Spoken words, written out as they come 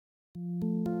The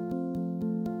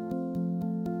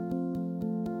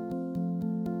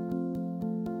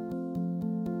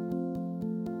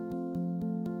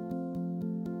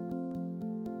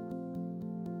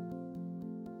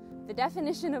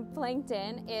definition of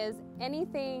plankton is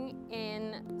anything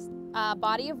in a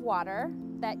body of water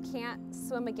that can't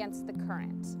swim against the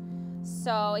current.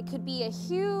 So it could be a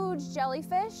huge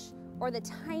jellyfish or the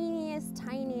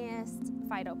tiniest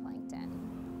phytoplankton.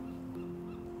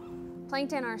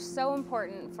 Plankton are so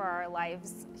important for our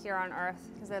lives here on Earth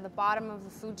because they're the bottom of the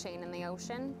food chain in the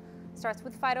ocean. It starts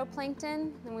with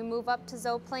phytoplankton, then we move up to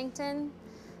zooplankton,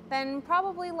 then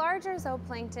probably larger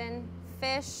zooplankton,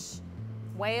 fish,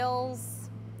 whales,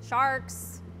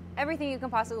 sharks, everything you can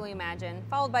possibly imagine,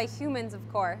 followed by humans, of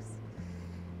course.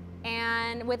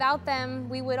 And without them,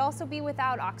 we would also be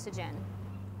without oxygen.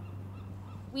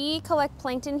 We collect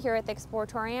plankton here at the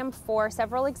Exploratorium for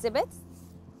several exhibits.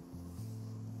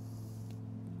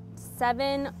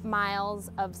 7 miles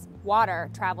of water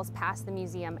travels past the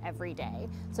museum every day.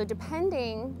 So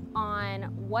depending on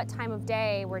what time of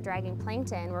day we're dragging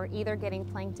plankton, we're either getting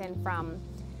plankton from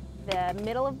the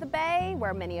middle of the bay,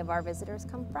 where many of our visitors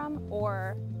come from,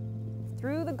 or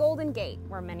through the Golden Gate,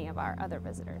 where many of our other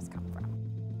visitors come from.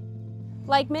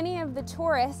 Like many of the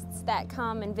tourists that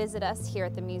come and visit us here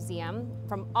at the museum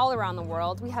from all around the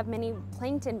world, we have many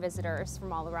plankton visitors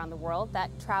from all around the world that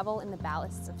travel in the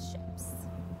ballasts of ships.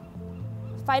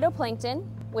 Phytoplankton,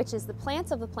 which is the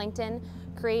plants of the plankton,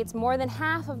 creates more than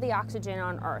half of the oxygen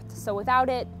on Earth, so without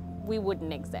it, we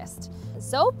wouldn't exist.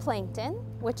 Zooplankton,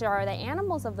 which are the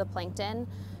animals of the plankton,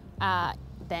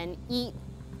 then eat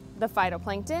the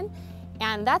phytoplankton,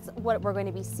 and that's what we're going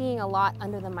to be seeing a lot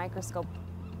under the microscope.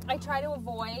 I try to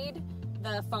avoid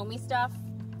the foamy stuff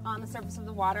on the surface of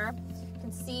the water. You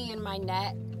can see in my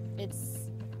net, it's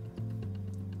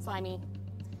slimy.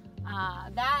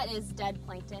 That is dead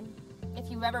plankton. If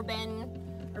you've ever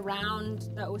been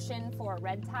around the ocean for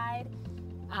red tide,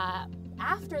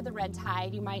 after the red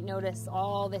tide, you might notice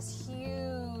all this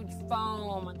huge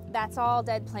foam. That's all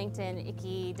dead plankton,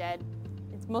 icky, dead.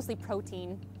 It's mostly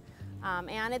protein.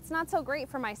 And it's not so great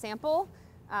for my sample.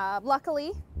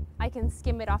 Luckily, I can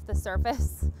skim it off the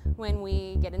surface when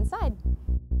we get inside.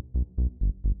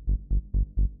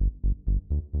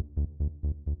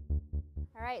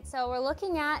 All right, so we're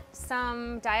looking at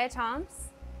some diatoms.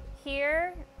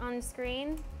 Here on the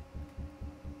screen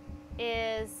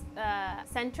is a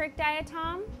centric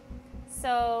diatom.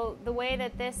 So the way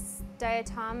that this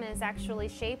diatom is actually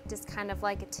shaped is kind of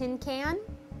like a tin can.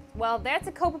 Well, that's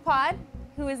a copepod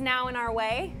who is now in our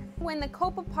way. When the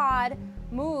copepod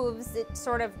moves, it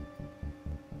sort of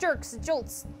jerks,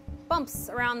 jolts, bumps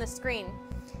around the screen.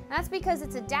 And that's because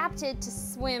it's adapted to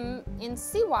swim in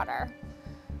seawater.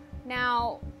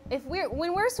 Now,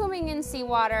 when we're swimming in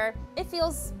seawater, it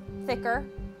feels thicker,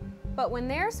 but when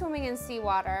they're swimming in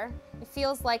seawater, it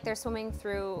feels like they're swimming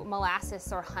through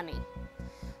molasses or honey.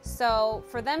 So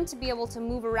for them to be able to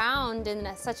move around in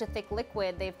such a thick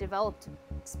liquid, they've developed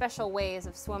special ways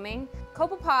of swimming.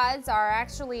 Copepods are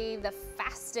actually the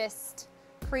fastest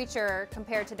creature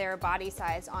compared to their body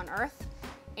size on Earth,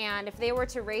 and if they were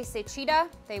to race a cheetah,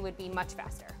 they would be much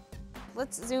faster.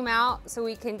 Let's zoom out so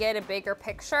we can get a bigger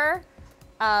picture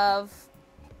of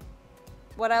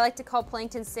what I like to call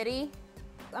Plankton City.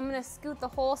 I'm gonna scoot the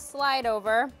whole slide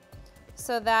over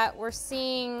so that we're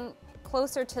seeing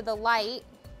closer to the light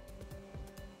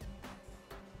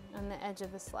on the edge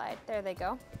of the slide. There they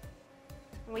go.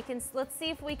 And let's see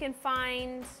if we can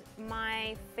find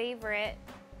my favorite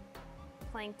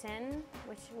plankton,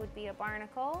 which would be a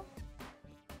barnacle.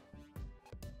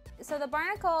 So the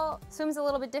barnacle swims a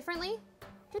little bit differently,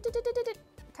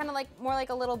 kind of like more like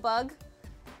a little bug,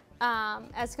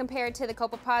 as compared to the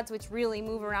copepods, which really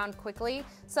move around quickly.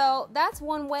 So that's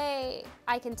one way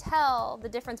I can tell the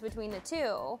difference between the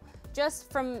two.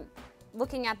 Just from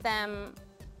looking at them,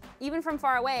 even from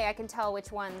far away, I can tell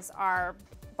which ones are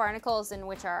barnacles and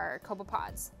which are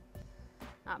copepods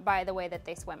by the way that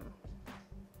they swim.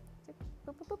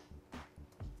 Boop, boop, boop.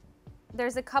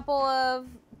 There's a couple of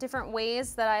different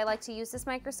ways that I like to use this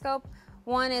microscope.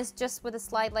 One is just with a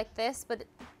slide like this, but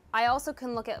I also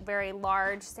can look at very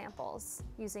large samples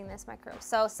using this microscope.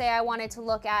 So say I wanted to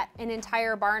look at an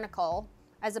entire barnacle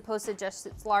as opposed to just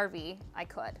its larvae, I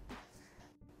could.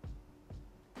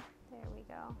 There we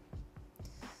go.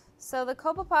 So the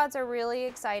copepods are really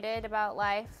excited about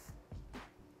life.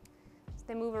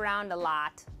 They move around a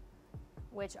lot,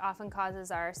 which often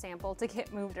causes our sample to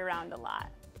get moved around a lot.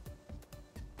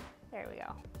 There we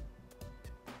go.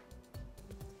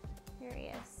 Here he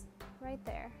is, right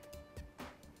there.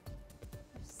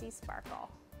 Sea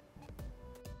sparkle.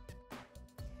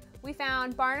 We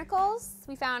found barnacles,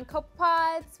 we found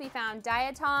copepods, we found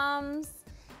diatoms,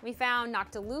 we found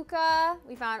Noctiluca,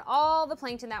 we found all the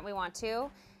plankton that we want to.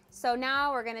 So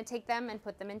now we're going to take them and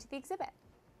put them into the exhibit.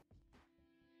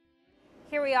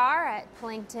 Here we are at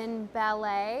Plankton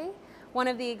Ballet, one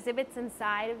of the exhibits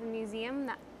inside of the museum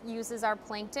that uses our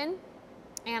plankton.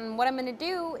 And what I'm going to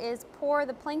do is pour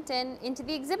the plankton into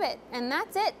the exhibit, and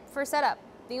that's it for setup.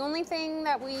 The only thing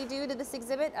that we do to this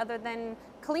exhibit other than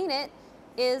clean it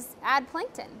is add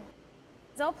plankton.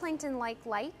 Zooplankton like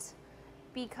light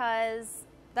because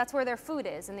that's where their food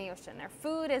is in the ocean. Their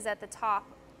food is at the top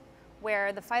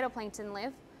where the phytoplankton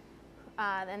live,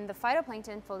 and the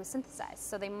phytoplankton photosynthesize,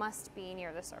 so they must be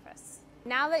near the surface.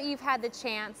 Now that you've had the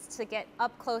chance to get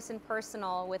up close and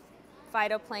personal with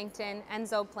phytoplankton and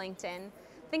zooplankton,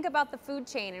 think about the food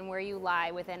chain and where you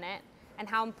lie within it, and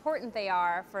how important they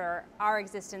are for our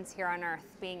existence here on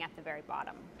Earth, being at the very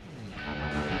bottom.